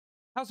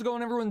How's it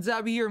going, everyone?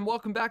 Zabby here, and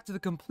welcome back to the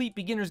Complete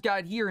Beginner's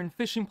Guide here in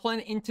Fishing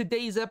Planet. In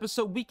today's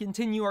episode, we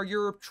continue our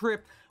Europe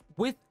trip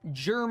with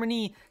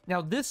Germany.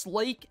 Now, this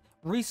lake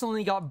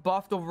recently got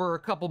buffed over a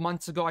couple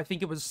months ago. I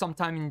think it was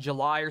sometime in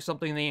July or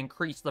something. They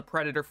increased the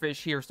predator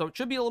fish here, so it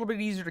should be a little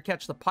bit easier to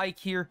catch the pike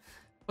here.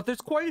 But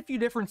there's quite a few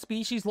different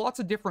species, lots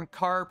of different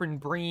carp and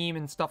bream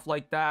and stuff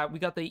like that. We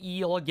got the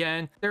eel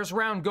again. There's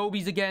round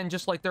gobies again,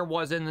 just like there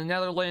was in the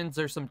Netherlands.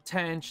 There's some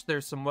tench.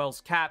 There's some Wells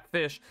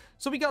catfish.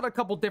 So we got a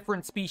couple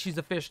different species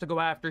of fish to go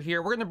after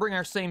here. We're going to bring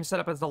our same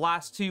setup as the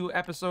last two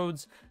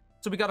episodes.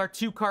 So we got our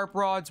two carp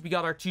rods. We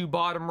got our two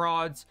bottom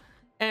rods.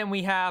 And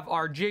we have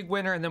our jig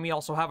winner. And then we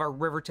also have our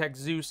Rivertech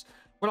Zeus.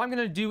 What I'm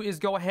going to do is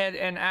go ahead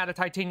and add a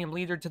titanium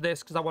leader to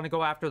this because I want to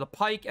go after the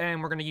pike.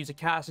 And we're going to use a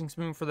casting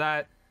spoon for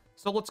that.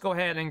 So let's go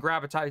ahead and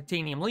grab a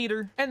titanium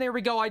leader. And there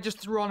we go. I just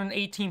threw on an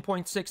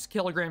 18.6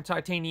 kilogram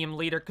titanium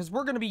leader because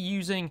we're going to be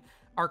using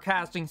our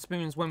casting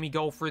spoons when we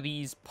go for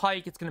these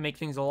pike. It's going to make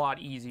things a lot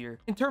easier.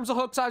 In terms of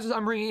hook sizes,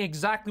 I'm bringing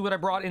exactly what I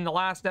brought in the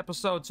last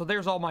episode. So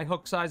there's all my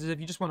hook sizes.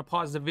 If you just want to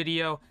pause the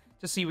video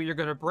to see what you're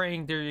going to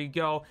bring, there you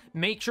go.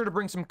 Make sure to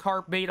bring some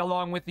carp bait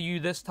along with you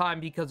this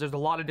time because there's a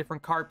lot of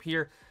different carp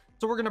here.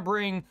 So we're going to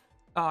bring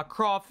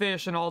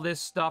crawfish and all this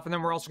stuff, and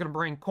then we're also going to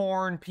bring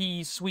corn,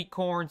 peas, sweet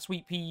corn,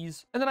 sweet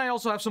peas, and then I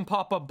also have some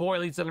pop-up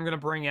boilies that I'm going to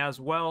bring as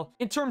well.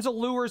 In terms of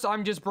lures,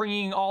 I'm just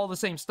bringing all the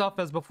same stuff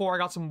as before. I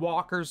got some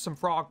walkers, some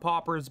frog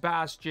poppers,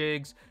 bass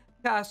jigs,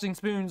 casting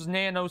spoons,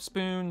 nano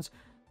spoons,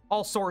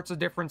 all sorts of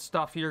different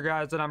stuff here,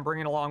 guys, that I'm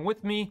bringing along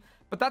with me.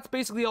 But that's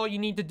basically all you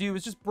need to do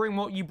is just bring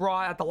what you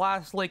brought at the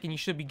last lake and you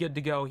should be good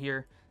to go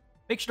here.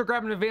 Make sure to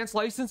grab an advanced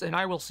license, and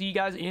I will see you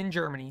guys in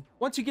Germany.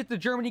 Once you get to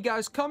Germany,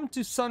 guys, come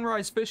to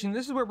Sunrise Fishing.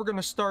 This is where we're going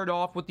to start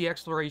off with the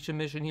exploration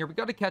mission here. We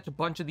got to catch a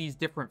bunch of these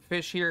different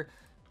fish here.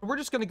 We're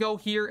just going to go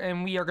here,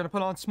 and we are going to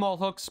put on small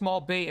hooks, small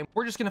bait, and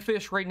we're just going to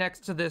fish right next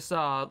to this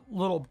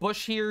little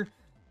bush here.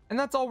 And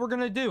that's all we're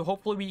going to do.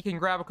 Hopefully, we can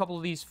grab a couple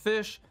of these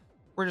fish.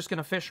 We're just going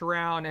to fish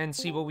around and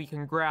see what we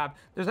can grab.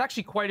 There's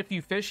actually quite a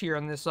few fish here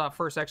on this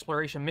first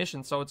exploration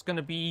mission, so it's going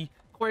to be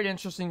quite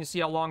interesting to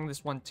see how long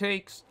this one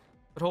takes.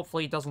 But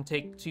hopefully it doesn't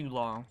take too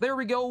long. There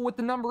we go with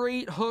the number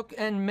 8 hook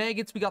and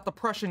maggots. We got the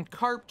Prussian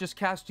carp just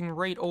casting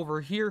right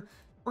over here.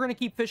 We're going to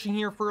keep fishing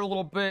here for a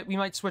little bit. We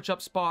might switch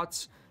up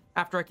spots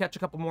after I catch a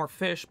couple more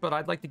fish, but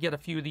I'd like to get a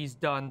few of these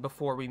done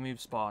before we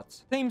move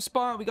spots. Same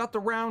spot, we got the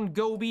round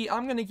goby.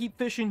 I'm going to keep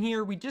fishing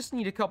here. We just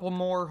need a couple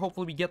more.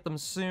 Hopefully we get them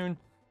soon.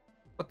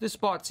 But this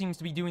spot seems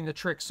to be doing the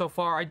trick so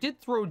far. I did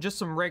throw just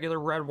some regular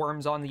red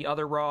worms on the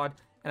other rod,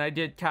 and I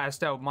did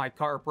cast out my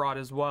carp rod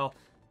as well.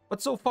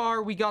 But so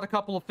far, we got a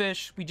couple of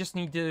fish. We just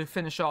need to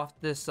finish off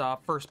this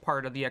first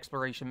part of the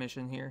exploration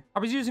mission here. I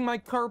was using my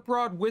carp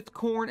rod with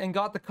corn and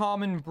got the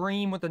common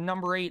bream with the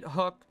number 8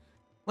 hook.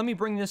 Let me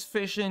bring this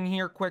fish in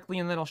here quickly,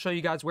 and then I'll show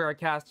you guys where I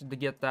casted to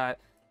get that.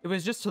 It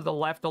was just to the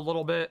left a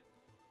little bit.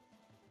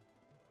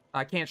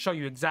 I can't show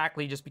you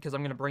exactly just because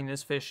I'm going to bring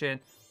this fish in.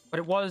 But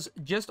it was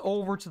just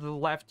over to the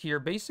left here,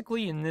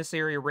 basically in this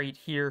area right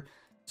here.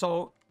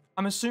 So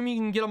I'm assuming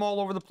you can get them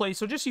all over the place,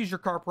 so just use your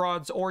carp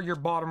rods or your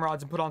bottom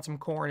rods and put on some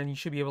corn and you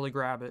should be able to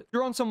grab it.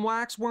 Threw on some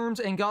wax worms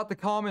and got the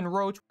common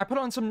roach. I put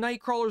on some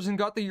night crawlers and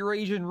got the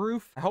Eurasian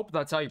roof. I hope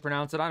that's how you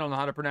pronounce it. I don't know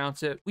how to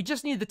pronounce it. We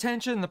just need the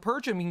tension and the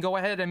perch, and we can go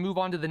ahead and move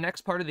on to the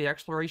next part of the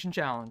exploration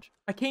challenge.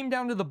 I came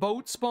down to the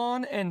boat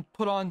spawn and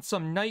put on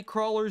some night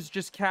crawlers,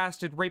 just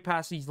casted right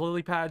past these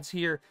lily pads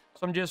here.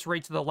 So I'm just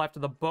right to the left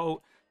of the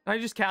boat. And I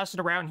just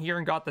casted around here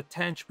and got the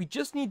tench. We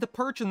just need the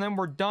perch and then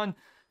we're done.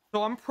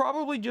 So I'm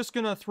probably just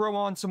going to throw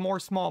on some more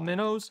small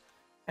minnows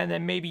and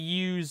then maybe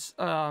use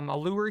a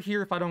lure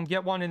here if I don't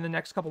get one in the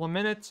next couple of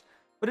minutes.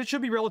 But it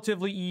should be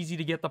relatively easy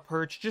to get the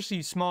perch. Just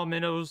use small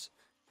minnows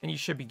and you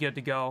should be good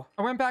to go.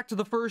 I went back to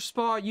the first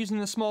spot using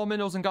the small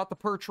minnows and got the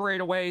perch right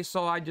away.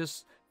 So I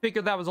just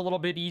figured that was a little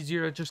bit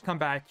easier to just come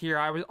back here.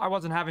 I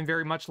wasn't having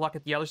very much luck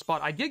at the other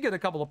spot. I did get a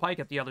couple of pike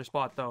at the other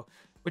spot though,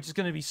 which is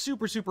going to be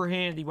super, super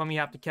handy when we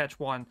have to catch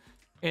one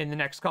in the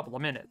next couple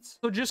of minutes.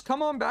 So just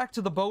come on back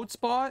to the boat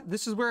spot.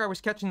 This is where I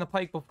was catching the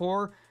pike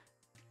before.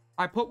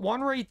 I put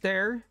one right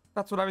there.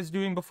 That's what I was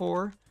doing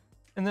before.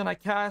 And then I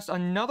cast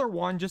another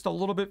one just a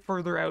little bit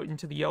further out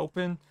into the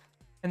open.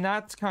 And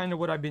that's kind of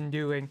what I've been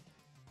doing.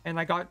 And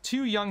I got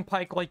 2 young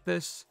pike like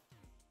this.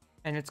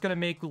 And it's going to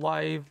make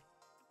life...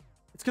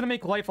 It's going to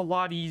make life a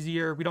lot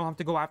easier. We don't have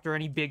to go after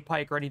any big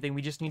pike or anything.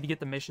 We just need to get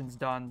the missions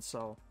done,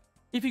 so...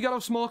 If you got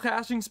a small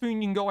casting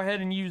spoon, you can go ahead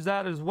and use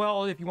that as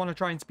well if you want to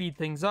try and speed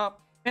things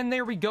up. And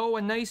there we go,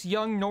 a nice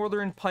young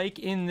northern pike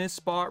in this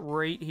spot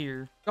right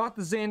here. Got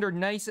the Sander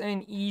nice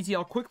and easy.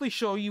 I'll quickly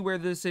show you where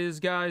this is,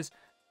 guys.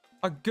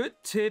 A good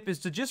tip is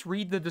to just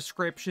read the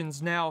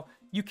descriptions. Now,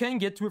 you can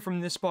get to it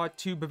from this spot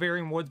too,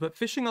 Bavarian Woods, but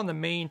fishing on the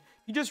main,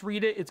 you just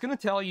read it. It's going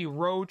to tell you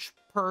roach,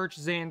 perch,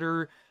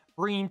 Sander,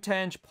 bream,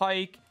 tench,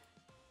 pike.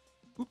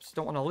 Oops,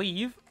 don't want to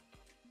leave.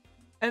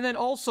 And then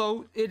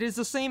also, it is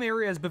the same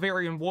area as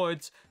Bavarian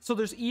Woods, so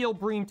there's eel,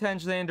 bream,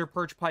 tench, Sander,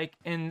 perch, pike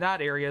in that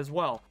area as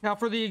well. Now,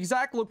 for the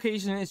exact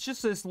location, it's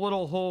just this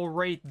little hole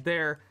right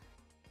there.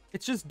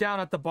 It's just down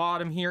at the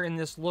bottom here in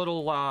this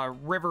little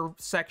river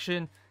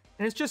section,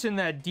 and it's just in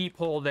that deep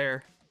hole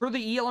there. For the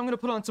eel, I'm going to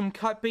put on some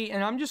cut bait,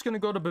 and I'm just going to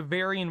go to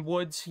Bavarian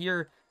Woods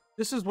here.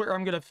 This is where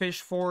I'm going to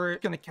fish for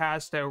it. Going to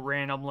cast out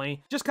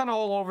randomly, just kind of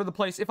all over the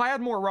place. If I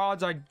had more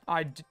rods,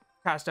 I'd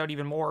cast out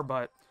even more,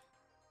 but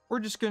we're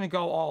just going to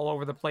go all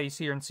over the place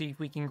here and see if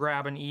we can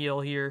grab an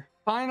eel here.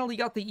 Finally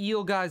got the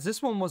eel, guys.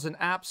 This one was an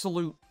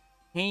absolute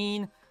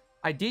pain.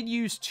 I did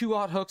use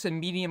 2-aught hooks and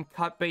medium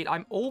cut bait.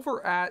 I'm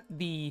over at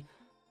the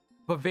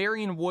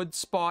Bavarian Wood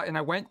spot, and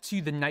I went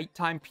to the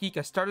nighttime peak.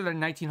 I started at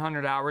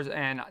 1900 hours,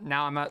 and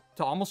now I'm at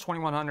to almost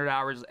 2100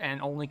 hours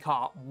and only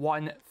caught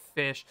one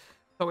fish.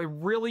 So it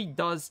really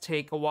does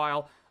take a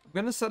while. I'm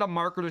going to set a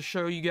marker to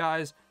show you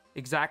guys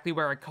exactly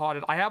where I caught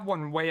it. I have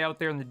one way out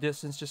there in the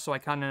distance just so I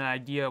kind of have an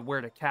idea of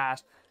where to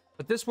cast.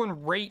 But this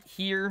one right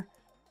here,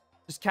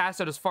 just cast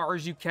it as far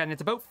as you can.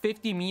 It's about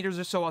 50 meters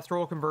or so. I'll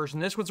throw a conversion.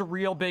 This was a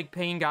real big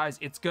pain, guys.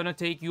 It's going to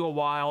take you a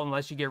while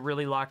unless you get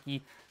really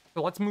lucky.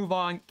 So let's move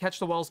on, catch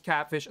the Wells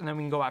catfish, and then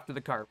we can go after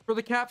the carp. For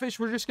the catfish,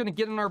 we're just going to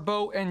get in our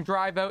boat and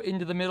drive out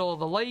into the middle of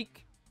the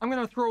lake. I'm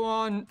going to throw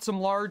on some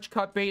large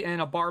cut bait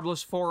and a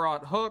barbless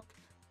 4-aught hook,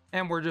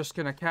 and we're just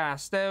going to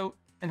cast out,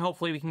 and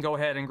hopefully we can go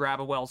ahead and grab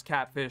a Wells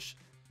catfish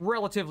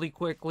relatively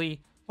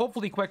quickly.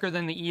 Hopefully quicker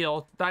than the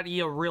eel. That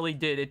eel really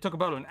did. It took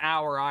about an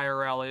hour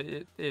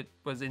IRL. It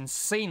was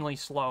insanely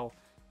slow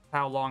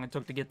how long it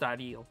took to get that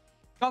eel.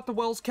 Got the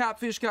Wells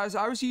catfish, guys.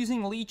 I was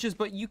using leeches,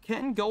 but you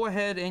can go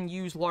ahead and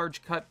use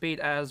large cut bait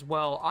as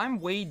well. I'm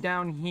way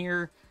down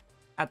here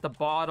at the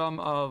bottom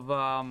of,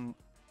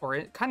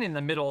 kind of in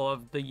the middle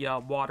of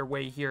the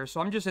waterway here.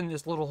 So I'm just in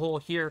this little hole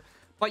here,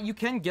 but you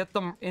can get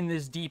them in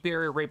this deep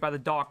area right by the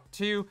dock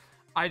too.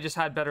 I just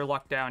had better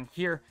luck down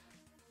here.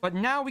 But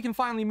now we can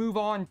finally move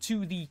on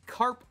to the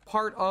carp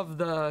part of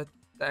the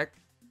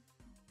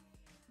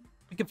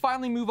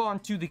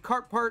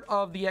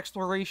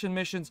exploration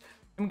missions.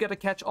 I'm going to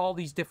catch all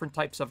these different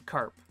types of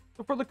carp.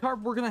 So for the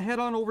carp, we're going to head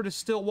on over to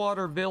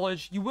Stillwater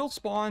Village. You will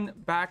spawn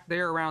back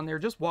there around there.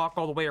 Just walk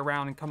all the way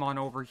around and come on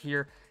over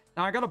here.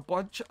 Now, I got a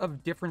bunch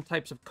of different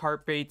types of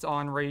carp baits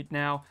on right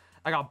now.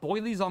 I got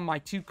boilies on my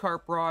 2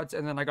 carp rods,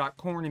 and then I got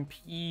corn and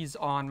peas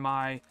on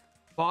my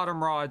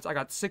bottom rods. I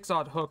got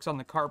 6-aught hooks on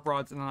the carp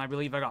rods, and then I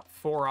believe I got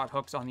 4-aught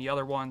hooks on the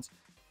other ones.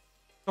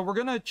 So we're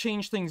going to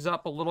change things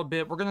up a little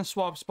bit. We're going to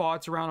swap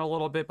spots around a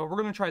little bit, but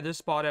we're going to try this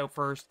spot out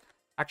first.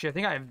 Actually, I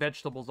think I have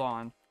vegetables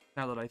on,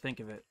 now that I think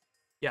of it.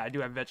 Yeah, I do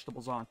have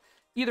vegetables on.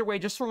 Either way,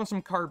 just throw in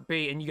some carp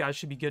bait, and you guys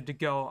should be good to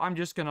go. I'm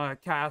just going to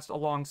cast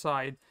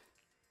alongside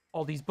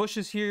all these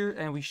bushes here,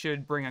 and we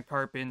should bring a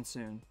carp in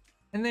soon.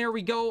 And there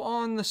we go.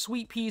 On the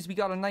sweet peas, we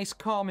got a nice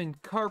common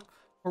carp.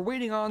 We're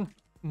waiting on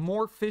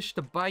more fish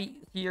to bite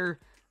here.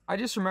 I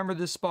just remember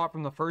this spot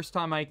from the first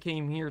time I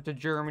came here to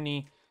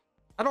Germany.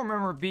 I don't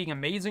remember it being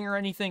amazing or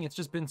anything. It's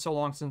just been so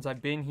long since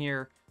I've been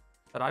here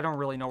that I don't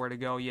really know where to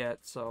go yet.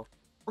 So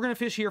we're going to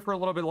fish here for a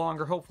little bit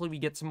longer. Hopefully we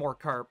get some more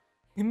carp.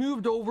 We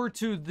moved over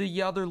to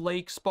the other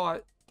lake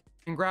spot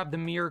and grabbed the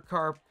mirror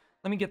carp.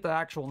 Let me get the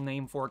actual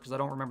name for it because I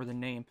don't remember the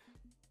name.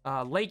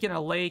 Lake in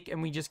a lake,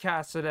 and we just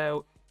cast it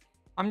out.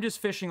 I'm just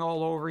fishing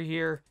all over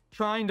here,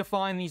 trying to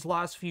find these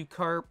last few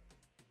carp.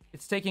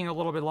 It's taking a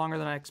little bit longer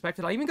than I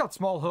expected. I even got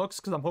small hooks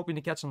because I'm hoping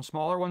to catch some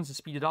smaller ones to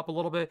speed it up a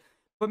little bit.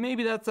 But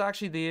maybe that's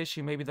actually the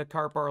issue. Maybe the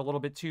carp are a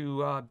little bit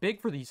too big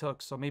for these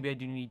hooks, so maybe I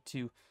do need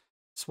to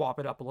swap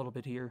it up a little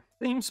bit here.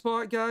 Same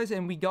spot, guys,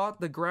 and we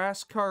got the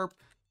grass carp.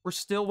 We're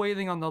still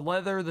waiting on the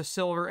leather, the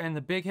silver, and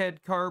the big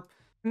head carp.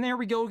 And there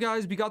we go,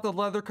 guys. We got the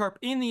leather carp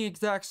in the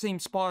exact same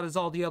spot as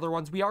all the other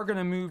ones. We are going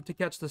to move to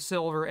catch the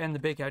silver and the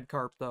big head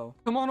carp, though.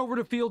 Come on over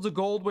to Fields of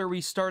Gold where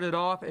we started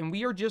off, and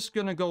we are just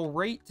going to go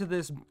right to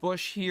this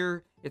bush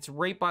here. It's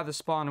right by the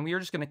spawn, and we are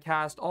just going to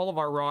cast all of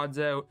our rods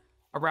out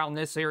around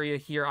this area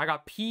here. I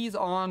got peas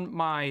on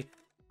my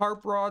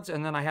carp rods,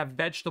 and then I have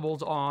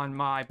vegetables on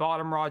my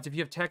bottom rods. If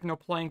you have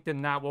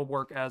technoplankton, that will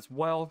work as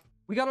well.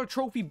 We got a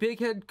trophy big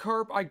head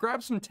carp. I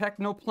grabbed some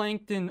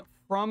technoplankton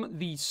from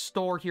the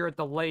store here at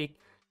the lake,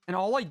 and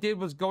all I did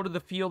was go to the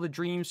Field of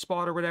Dreams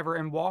spot or whatever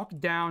and walk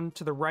down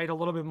to the right a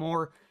little bit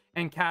more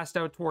and cast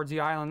out towards the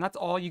island. That's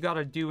all you got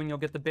to do and you'll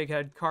get the big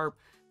head carp.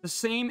 The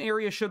same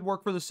area should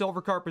work for the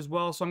silver carp as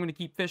well, so I'm going to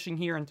keep fishing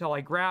here until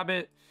I grab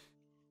it.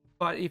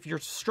 But if you're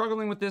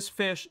struggling with this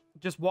fish,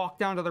 just walk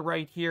down to the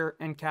right here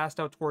and cast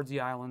out towards the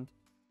island.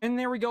 And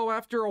there we go.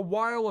 After a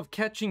while of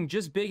catching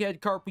just big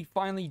head carp, we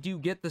finally do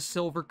get the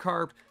silver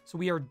carp. So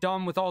we are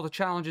done with all the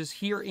challenges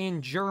here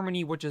in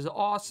Germany, which is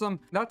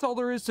awesome. That's all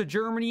there is to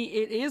Germany.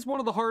 It is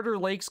one of the harder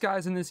lakes,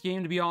 guys, in this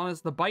game, to be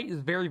honest. The bite is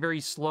very, very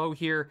slow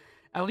here.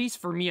 At least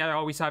for me, I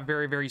always have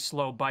very, very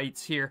slow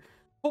bites here.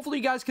 Hopefully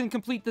you guys can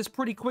complete this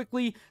pretty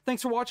quickly.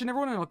 Thanks for watching,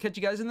 everyone, and I'll catch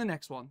you guys in the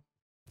next one.